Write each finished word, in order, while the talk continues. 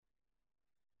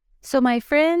So my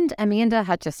friend Amanda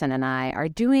Hutchison and I are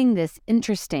doing this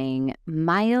interesting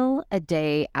mile a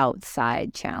day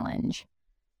outside challenge.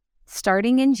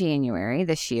 Starting in January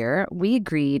this year, we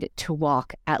agreed to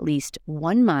walk at least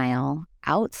 1 mile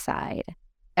outside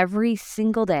every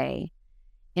single day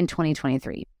in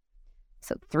 2023.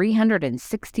 So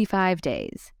 365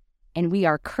 days. And we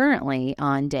are currently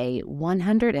on day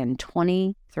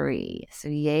 123. So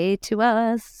yay to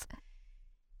us.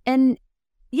 And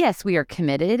yes, we are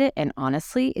committed, and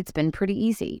honestly, it's been pretty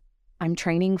easy. I'm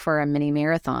training for a mini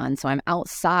marathon, so I'm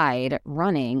outside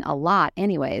running a lot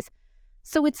anyways.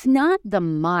 So it's not the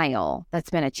mile that's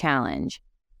been a challenge.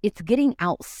 It's getting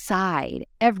outside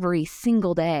every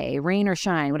single day, rain or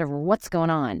shine, what's going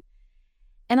on.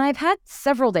 And I've had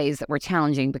several days that were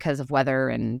challenging because of weather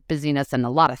and busyness and a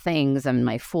lot of things in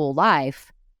my full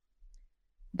life.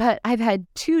 But I've had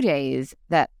 2 days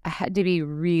that I had to be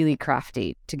really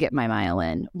crafty to get my mile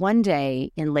in. One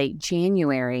day in late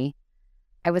January,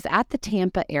 I was at the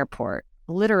Tampa airport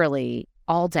literally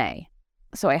all day.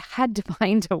 So I had to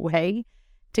find a way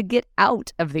to get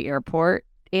out of the airport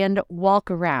and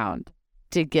walk around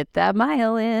to get that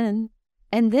mile in.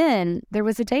 And then there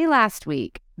was a day last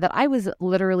week that I was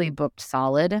literally booked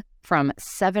solid from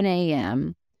 7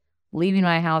 a.m., leaving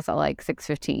my house at like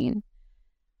 6:15.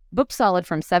 Booked solid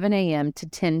from 7 a.m. to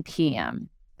 10 p.m.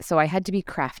 So I had to be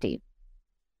crafty.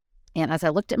 And as I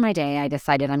looked at my day, I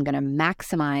decided I'm going to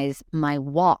maximize my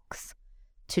walks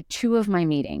to 2 of my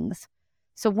meetings.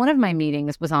 So one of my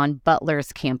meetings was on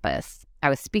Butler's campus. I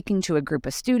was speaking to a group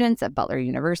of students at Butler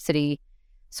University.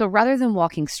 So rather than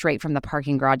walking straight from the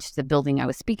parking garage to the building I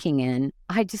was speaking in,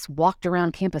 I just walked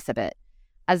around campus a bit,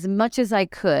 as much as I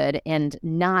could and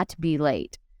not be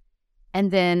late. And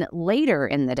then later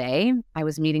in the day, I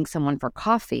was meeting someone for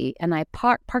coffee, and I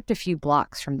parked a few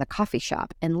blocks from the coffee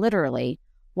shop and literally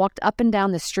walked up and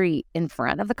down the street in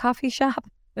front of the coffee shop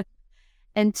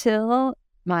until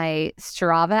my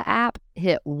Strava app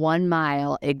hit 1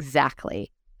 mile exactly.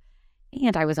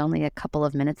 And I was only a couple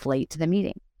of minutes late to the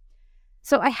meeting.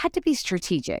 So I had to be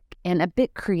strategic and a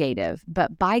bit creative,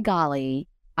 but by golly,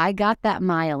 I got that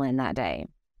mile in that day.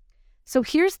 So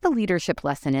here's the leadership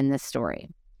lesson in this story.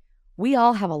 We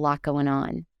all have a lot going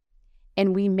on,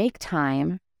 and we make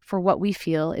time for what we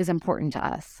feel is important to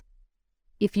us.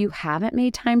 If you haven't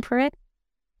made time for it,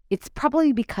 it's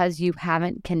probably because you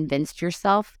haven't convinced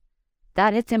yourself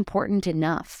that it's important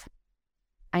enough.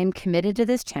 I am committed to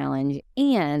this challenge,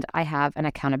 and I have an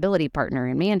accountability partner,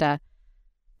 Amanda,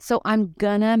 so I'm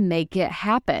gonna make it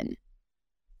happen.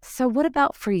 So what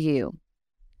about for you?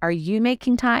 Are you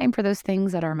making time for those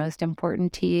things that are most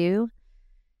important to you?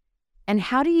 And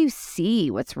how do you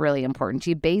see what's really important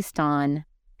to you based on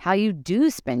how you do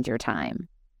spend your time?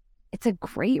 It's a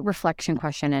great reflection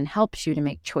question and helps you to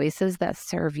make choices that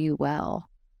serve you well.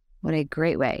 What a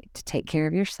great way to take care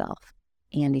of yourself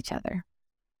and each other.